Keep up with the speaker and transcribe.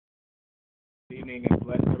evening and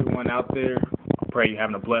bless everyone out there. I pray you're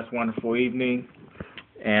having a blessed, wonderful evening.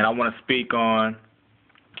 And I want to speak on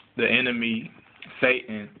the enemy,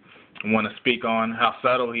 Satan. I want to speak on how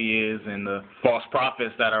subtle he is and the false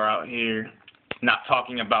prophets that are out here, not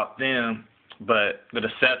talking about them, but the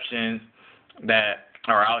deceptions that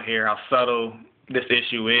are out here, how subtle this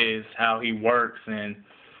issue is, how he works, and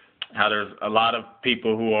how there's a lot of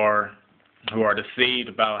people who are deceived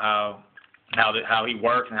about how he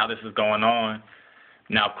works and how this is going on.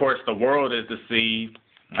 Now, of course, the world is deceived.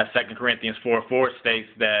 As 2 Corinthians 4:4 states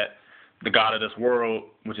that the God of this world,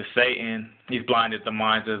 which is Satan, he's blinded the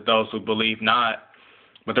minds of those who believe not.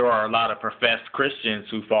 But there are a lot of professed Christians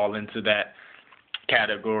who fall into that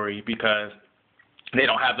category because they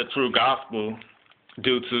don't have the true gospel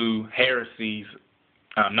due to heresies,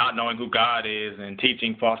 not knowing who God is and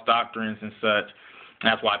teaching false doctrines and such.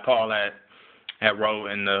 And that's why Paul had wrote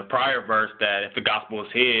in the prior verse that if the gospel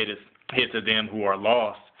is hid, it's hid to them who are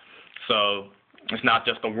lost. So it's not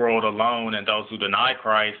just the world alone and those who deny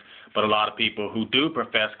Christ, but a lot of people who do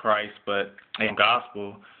profess Christ, but they don't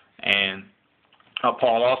gospel. And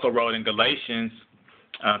Paul also wrote in Galatians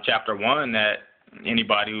chapter 1 that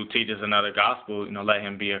anybody who teaches another gospel, let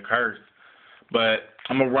him be accursed. But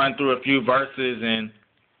I'm going to run through a few verses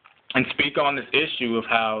and speak on this issue of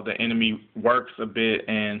how the enemy works a bit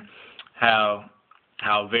and how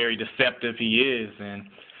very deceptive he is. And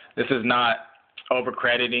this is not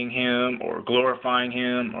overcrediting him or glorifying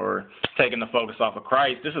him or taking the focus off of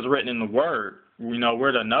Christ. This is written in the Word.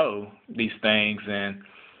 We're to know these things and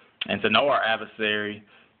to know our adversary.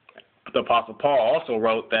 The Apostle Paul also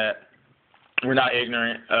wrote that we're not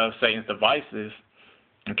ignorant of Satan's devices.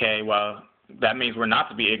 Okay, well, that means we're not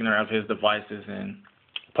to be ignorant of his devices. And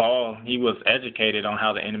Paul, he was educated on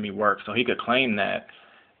how the enemy works, so he could claim that.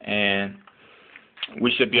 And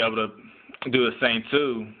we should be able to do the same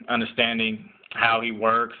too, understanding how he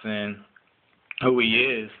works and who he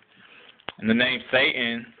is. And the name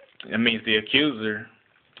Satan, it means the accuser,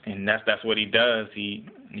 and that's what he does. He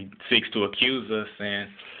seeks to accuse us and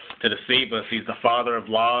to deceive us. He's the father of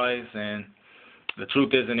lies, and the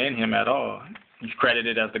truth isn't in him at all. He's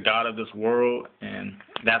credited as the God of this world, and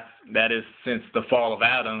that is since the fall of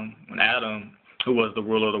Adam, when Adam, who was the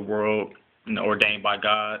ruler of the world, ordained by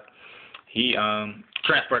God, he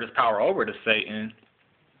transferred his power over to Satan,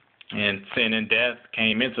 and sin and death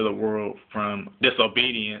came into the world from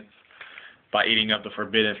disobedience by eating of the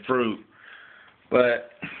forbidden fruit.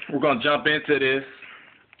 But we're going to jump into this,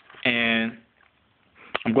 and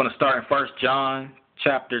I'm going to start in 1 John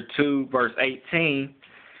chapter 2, verse 18,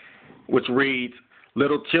 which reads,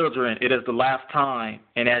 "Little children, it is the last time,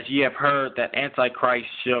 and as ye have heard that Antichrist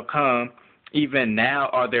shall come, even now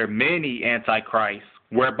are there many Antichrists,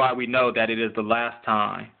 whereby we know that it is the last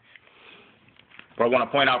time." What I want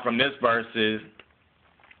to point out from this verse is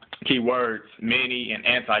key words, many and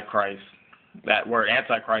Antichrist. That word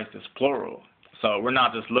Antichrist is plural. So we're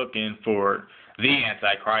not just looking for the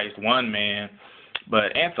Antichrist, one man,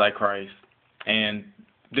 but Antichrist. And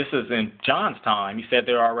this is in John's time. He said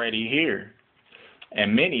they're already here,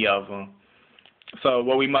 and many of them. So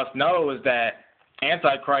what we must know is that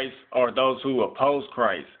Antichrists are those who oppose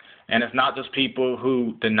Christ. And it's not just people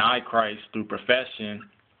who deny Christ through profession,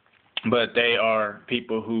 but they are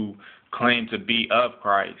people who claim to be of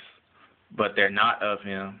Christ, but they're not of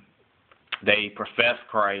him. They profess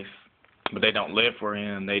Christ, but they don't live for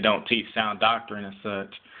him. They don't teach sound doctrine and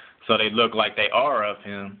such. So they look like they are of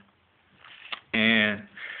him. And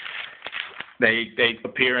they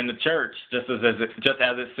appear in the church, just as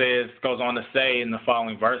it says, goes on to say in the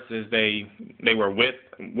following verses, they were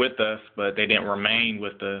with us, but they didn't remain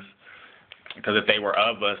with us. Because if they were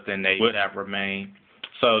of us, then they would have remained.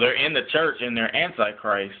 So they're in the church and they're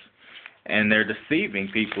Antichrist, and they're deceiving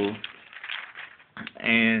people.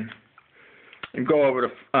 And you go over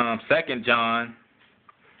to 2 John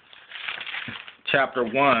chapter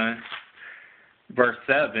 1, verse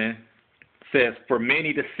 7, says, "For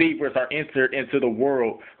many deceivers are entered into the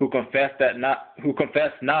world, who confess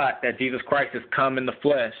not that Jesus Christ is come in the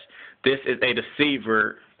flesh. This is a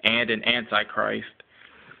deceiver and an Antichrist."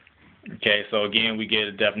 Okay, so again, we get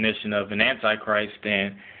a definition of an Antichrist,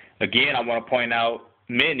 and again, I want to point out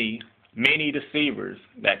many deceivers.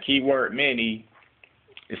 That key word, many,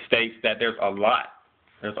 it states that there's a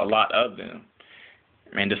lot of them.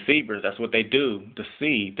 And deceivers, that's what they do,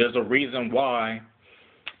 deceive. There's a reason why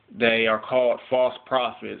they are called false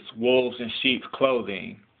prophets, wolves in sheep's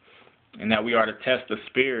clothing, and that we are to test the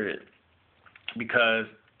spirit, because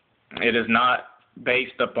it is not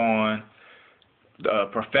based upon the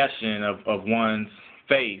profession of one's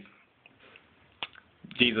faith.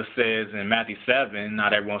 Jesus says in Matthew 7,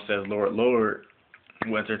 not everyone says, "Lord, Lord,"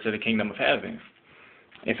 will enter to the kingdom of heaven.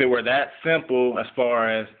 If it were that simple as far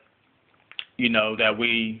as, that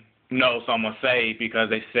we know someone's saved because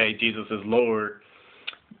they say Jesus is Lord,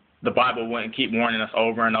 the Bible wouldn't keep warning us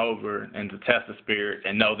over and over and to test the spirits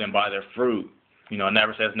and know them by their fruit. It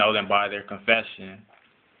never says know them by their confession.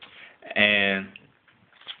 And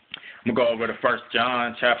I'm going to go over to 1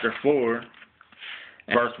 John chapter 4.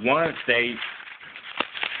 Verse 1 states,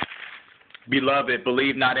 "Beloved,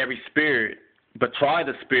 believe not every spirit, but try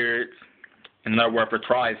the spirits." In other words, for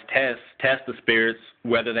try is test the spirits,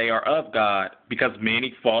 whether they are of God, because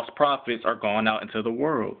many false prophets are gone out into the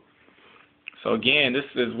world. So again, this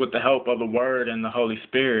is with the help of the Word and the Holy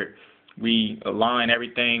Spirit. We align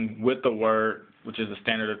everything with the Word, which is the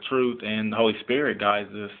standard of truth, and the Holy Spirit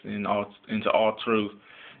guides us into all truth.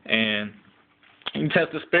 And you can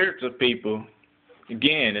test the spirits of people.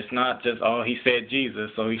 Again, it's not just, he said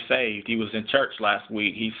Jesus, so he's saved. He was in church last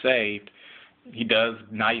week. He's saved. He does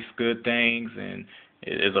nice, good things and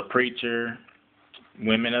is a preacher,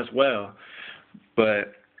 women as well.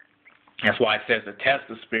 But that's why it says to test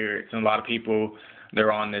the spirits. And a lot of people,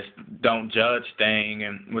 they're on this don't judge thing,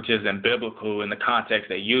 and which isn't biblical in the context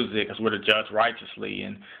they use it, because we're to judge righteously.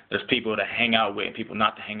 And there's people to hang out with and people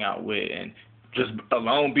not to hang out with. And just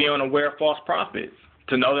alone being aware of false prophets.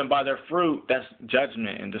 To know them by their fruit, that's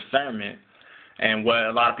judgment and discernment. And what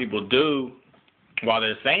a lot of people do, while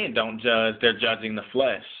they're saying don't judge, they're judging the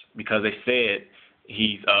flesh because they said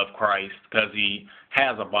he's of Christ, because he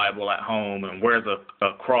has a Bible at home and wears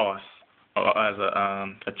a cross as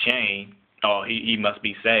a chain. Oh, he must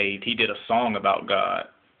be saved. He did a song about God,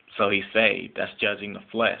 so he's saved. That's judging the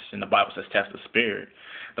flesh. And the Bible says test the spirit.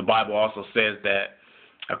 The Bible also says that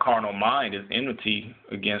a carnal mind is enmity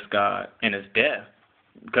against God and is death.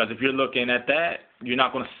 Because if you're looking at that, you're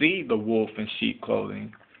not going to see the wolf in sheep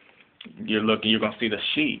clothing. You're going to see the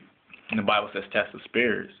sheep. And the Bible says test the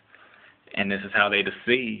spirits. And this is how they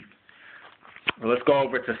deceive. Well, let's go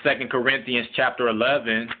over to 2 Corinthians chapter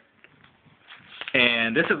 11.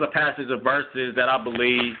 And this is a passage of verses that I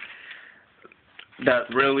believe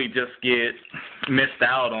that really just get missed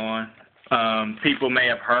out on. People may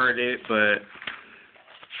have heard it, but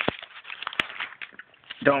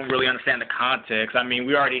don't really understand the context. I mean,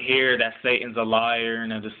 we already hear that Satan's a liar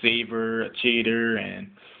and a deceiver, a cheater,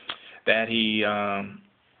 and that he,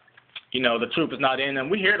 the truth is not in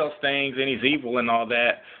him. We hear those things, and he's evil and all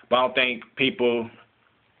that, but I don't think people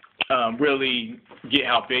really get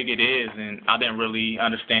how big it is, and I didn't really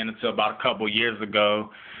understand until about a couple years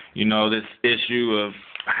ago, this issue of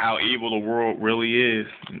how evil the world really is.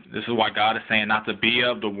 This is why God is saying not to be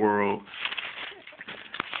of the world.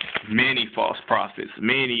 Many false prophets,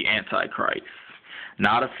 many antichrists,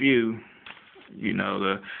 not a few.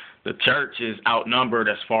 The church is outnumbered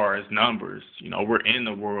as far as numbers. We're in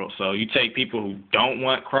the world. So you take people who don't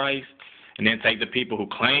want Christ and then take the people who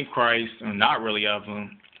claim Christ and not really of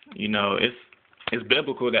him. It's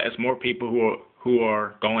biblical that it's more people who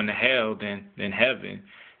are going to hell than heaven.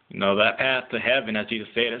 That path to heaven, as Jesus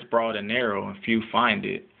said, is broad and narrow, and few find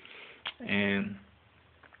it.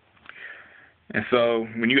 And so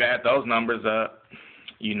when you add those numbers up,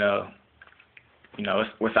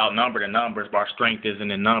 it's outnumbered in numbers, but our strength isn't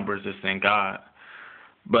in numbers, it's in God.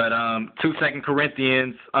 But 2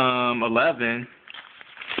 Corinthians 11,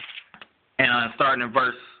 and starting in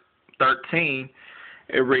verse 13,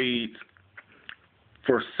 it reads,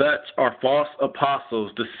 "For such are false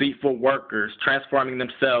apostles, deceitful workers, transforming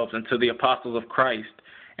themselves into the apostles of Christ.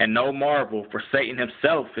 And no marvel, for Satan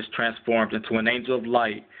himself is transformed into an angel of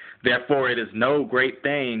light. Therefore it is no great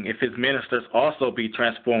thing if his ministers also be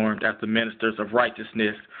transformed as the ministers of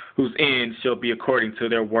righteousness, whose end shall be according to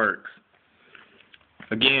their works."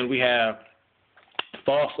 Again, we have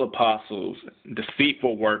false apostles,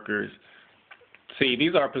 deceitful workers. See,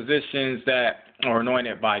 these are positions that are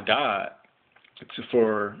anointed by God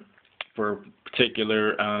for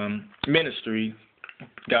particular ministry.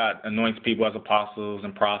 God anoints people as apostles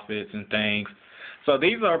and prophets and things. So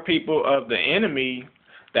these are people of the enemy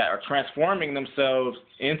that are transforming themselves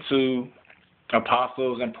into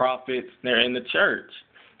apostles and prophets. They're in the church,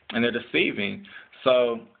 and they're deceiving.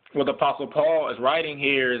 So what the Apostle Paul is writing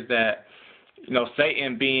here is that,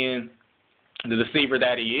 Satan, being the deceiver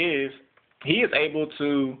that he is able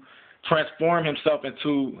to transform himself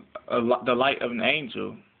into the light of an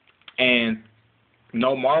angel. And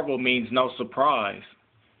no marvel means no surprise.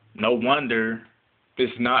 No wonder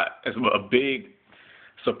it's not a big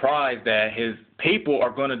surprise that his people are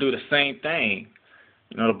going to do the same thing.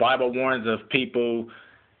 The Bible warns of people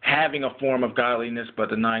having a form of godliness but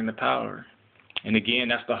denying the power. And again,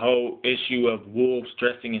 that's the whole issue of wolves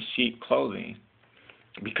dressing in sheep clothing.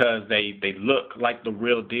 because they look like the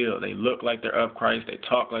real deal. They look like they're of Christ. They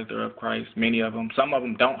talk like they're of Christ. Many of them, some of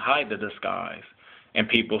them don't hide the disguise, and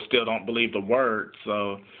people still don't believe the word.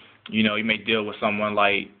 So, you may deal with someone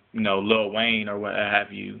like, Lil Wayne or what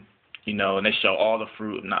have you, and they show all the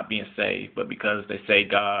fruit of not being saved, but because they say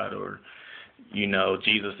God or,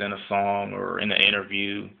 Jesus in a song or in an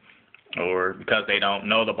interview, or because they don't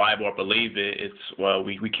know the Bible or believe it, it's, well,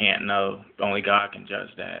 we can't know. Only God can judge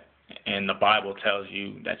that. And the Bible tells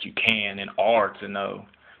you that you can and are to know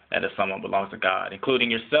that if someone belongs to God,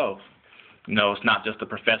 including yourself. It's not just a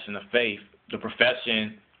profession of faith. The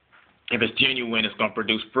profession, if it's genuine, it's going to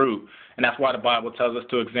produce fruit. And that's why the Bible tells us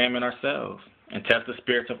to examine ourselves and test the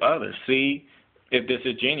spirits of others. See if this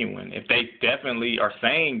is genuine. If they definitely are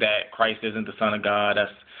saying that Christ isn't the Son of God,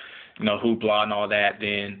 that's, hoopla and all that,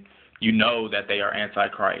 then you know that they are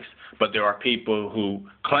antichrist. But there are people who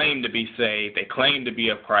claim to be saved. They claim to be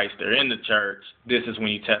of Christ. They're in the church. This is when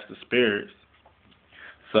you test the spirits.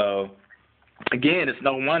 So, again, it's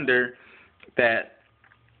no wonder that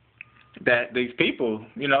these people,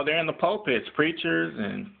 they're in the pulpits, preachers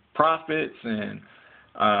and prophets and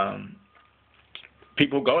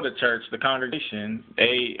people who go to church, the congregation,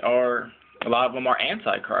 a lot of them are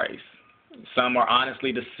antichrist. Some are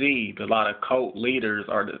honestly deceived. A lot of cult leaders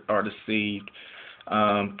are deceived.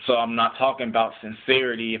 So I'm not talking about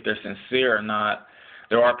sincerity, if they're sincere or not.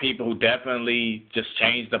 There are people who definitely just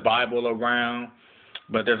change the Bible around,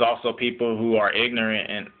 but there's also people who are ignorant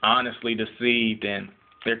and honestly deceived, and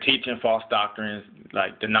they're teaching false doctrines,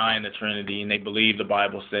 like denying the Trinity, and they believe the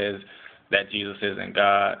Bible says that Jesus isn't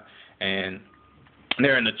God. And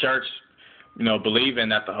they're in the church, believing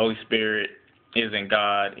that the Holy Spirit isn't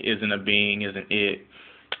God, isn't a being, isn't it.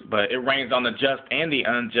 But it rains on the just and the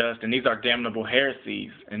unjust, and these are damnable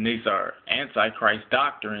heresies, and these are antichrist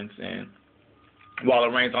doctrines. And while it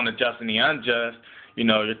rains on the just and the unjust,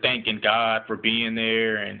 you're thanking God for being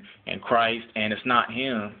there and Christ, and it's not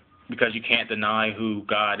him, because you can't deny who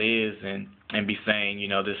God is and be saying,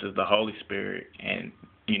 this is the Holy Spirit, and,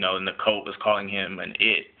 and the cult is calling him an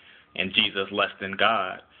it, and Jesus less than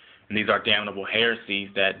God. And these are damnable heresies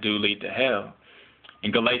that do lead to hell.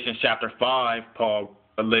 In Galatians chapter 5, Paul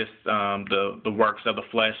lists the works of the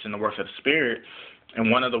flesh and the works of the Spirit. And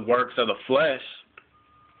one of the works of the flesh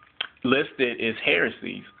listed is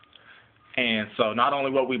heresies. And so not only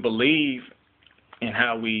what we believe and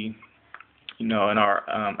how we, in our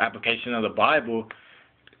application of the Bible,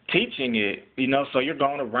 teaching it, so you're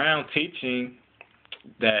going around teaching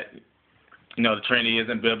that, the Trinity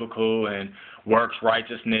isn't biblical and works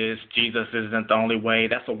righteousness, Jesus isn't the only way.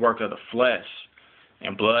 That's a work of the flesh.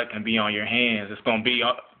 And blood can be on your hands. It's going to be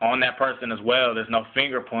on that person as well. There's no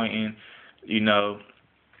finger pointing.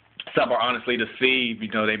 Some are honestly deceived.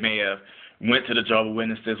 They may have went to the Jehovah's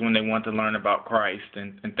Witnesses when they want to learn about Christ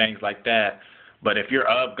and things like that. But if you're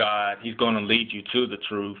of God, he's going to lead you to the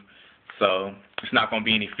truth. So it's not going to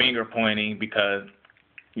be any finger pointing, because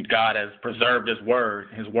God has preserved his word.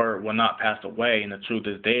 His word will not pass away, and the truth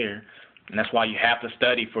is there. And that's why you have to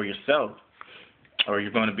study for yourself, or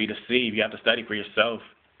you're going to be deceived. You have to study for yourself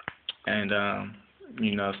and,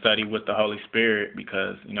 study with the Holy Spirit,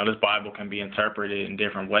 because, this Bible can be interpreted in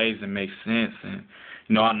different ways and make sense. And,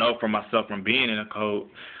 I know for myself from being in a cult,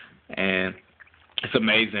 and it's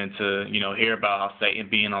amazing to, hear about how Satan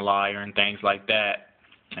being a liar and things like that,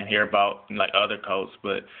 and hear about, other cults,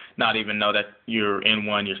 but not even know that you're in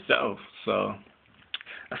one yourself. So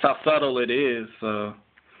that's how subtle it is. So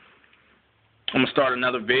I'm going to start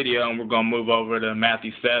another video, and we're going to move over to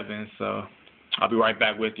Matthew 7. So I'll be right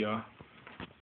back with y'all.